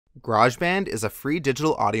GarageBand is a free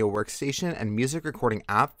digital audio workstation and music recording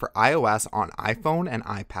app for iOS on iPhone and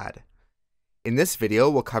iPad. In this video,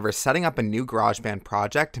 we'll cover setting up a new GarageBand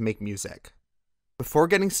project to make music. Before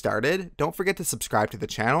getting started, don't forget to subscribe to the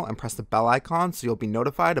channel and press the bell icon so you'll be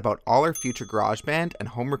notified about all our future GarageBand and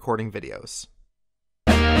home recording videos.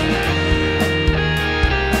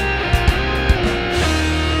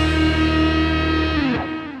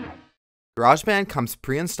 GarageBand comes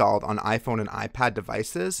pre-installed on iPhone and iPad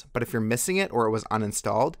devices, but if you're missing it or it was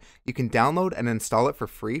uninstalled, you can download and install it for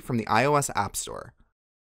free from the iOS App Store.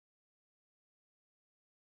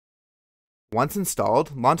 Once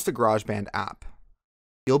installed, launch the GarageBand app.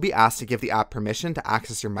 You'll be asked to give the app permission to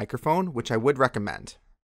access your microphone, which I would recommend.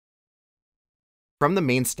 From the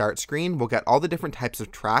main start screen, we'll get all the different types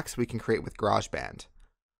of tracks we can create with GarageBand.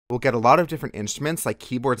 We'll get a lot of different instruments like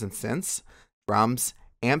keyboards and synths, drums,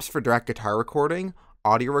 amps for direct guitar recording,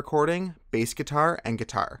 audio recording, bass guitar, and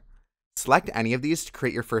guitar. Select any of these to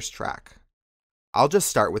create your first track. I'll just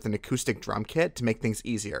start with an acoustic drum kit to make things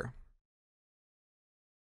easier.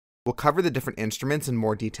 We'll cover the different instruments in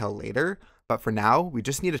more detail later, but for now, we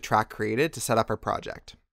just need a track created to set up our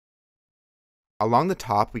project. Along the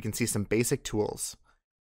top, we can see some basic tools.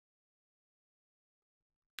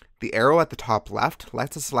 The arrow at the top left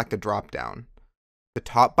lets us select a drop-down. The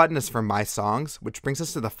top button is for My Songs, which brings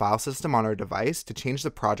us to the file system on our device to change the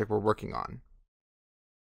project we're working on.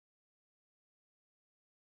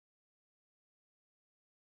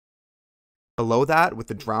 Below that, with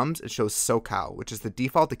the drums, it shows SoCal, which is the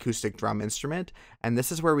default acoustic drum instrument, and this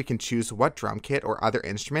is where we can choose what drum kit or other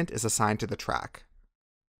instrument is assigned to the track.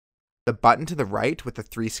 The button to the right with the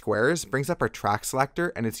 3 squares brings up our track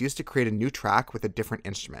selector, and it's used to create a new track with a different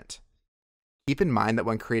instrument. Keep in mind that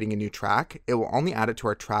when creating a new track, it will only add it to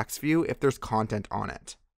our tracks view if there's content on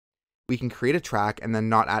it. We can create a track and then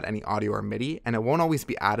not add any audio or MIDI, and it won't always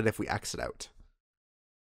be added if we exit out.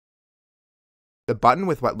 The button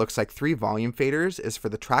with what looks like 3 volume faders is for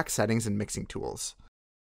the track settings and mixing tools.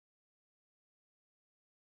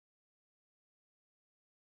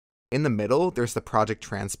 In the middle, there's the project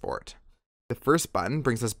transport. The first button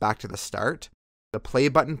brings us back to the start, the play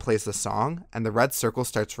button plays the song, and the red circle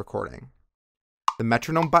starts recording. The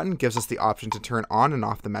metronome button gives us the option to turn on and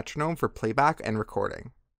off the metronome for playback and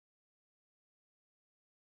recording.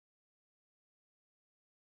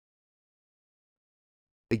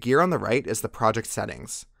 The gear on the right is the project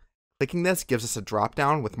settings. Clicking this gives us a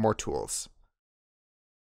drop-down with more tools.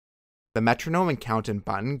 The metronome and count-in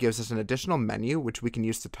button gives us an additional menu which we can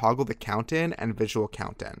use to toggle the count-in and visual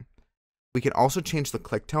count-in. We can also change the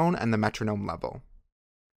click tone and the metronome level.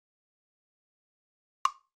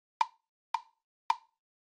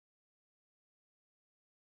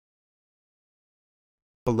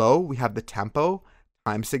 Below, we have the tempo,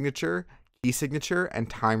 time signature, key signature, and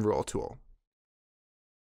time rule tool.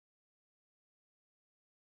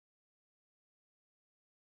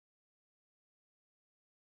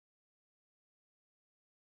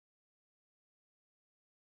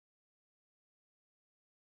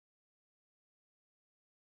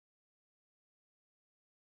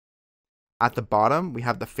 At the bottom, we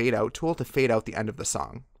have the fade out tool to fade out the end of the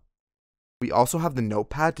song. We also have the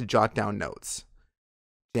notepad to jot down notes.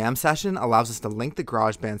 Jam Session allows us to link the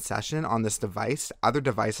GarageBand session on this device to other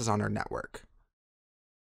devices on our network.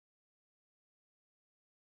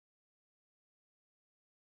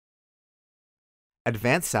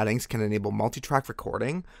 Advanced settings can enable multi-track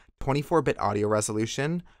recording, 24-bit audio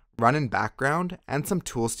resolution, run in background, and some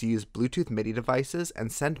tools to use Bluetooth MIDI devices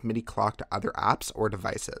and send MIDI clock to other apps or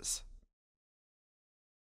devices.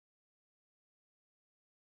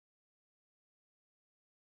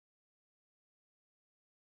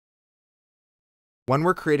 When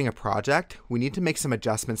we're creating a project, we need to make some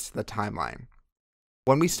adjustments to the timeline.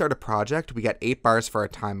 When we start a project, we get 8 bars for our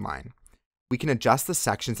timeline. We can adjust the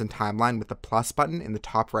sections and timeline with the plus button in the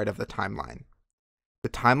top right of the timeline. The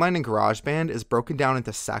timeline in GarageBand is broken down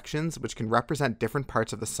into sections which can represent different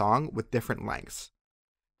parts of the song with different lengths.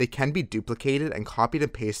 They can be duplicated and copied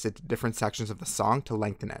and pasted to different sections of the song to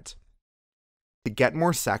lengthen it. To get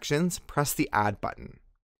more sections, press the Add button.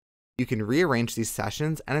 You can rearrange these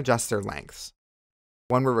sessions and adjust their lengths.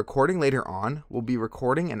 When we're recording later on, we'll be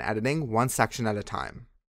recording and editing one section at a time.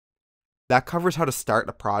 That covers how to start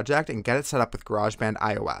a project and get it set up with GarageBand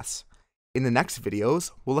iOS. In the next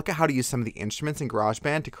videos, we'll look at how to use some of the instruments in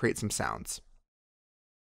GarageBand to create some sounds.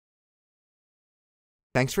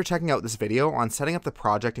 Thanks for checking out this video on setting up the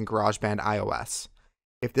project in GarageBand iOS.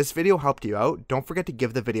 If this video helped you out, don't forget to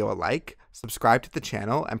give the video a like, subscribe to the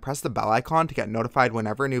channel, and press the bell icon to get notified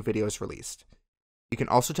whenever a new video is released. You can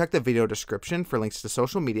also check the video description for links to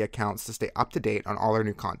social media accounts to stay up to date on all our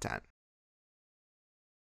new content.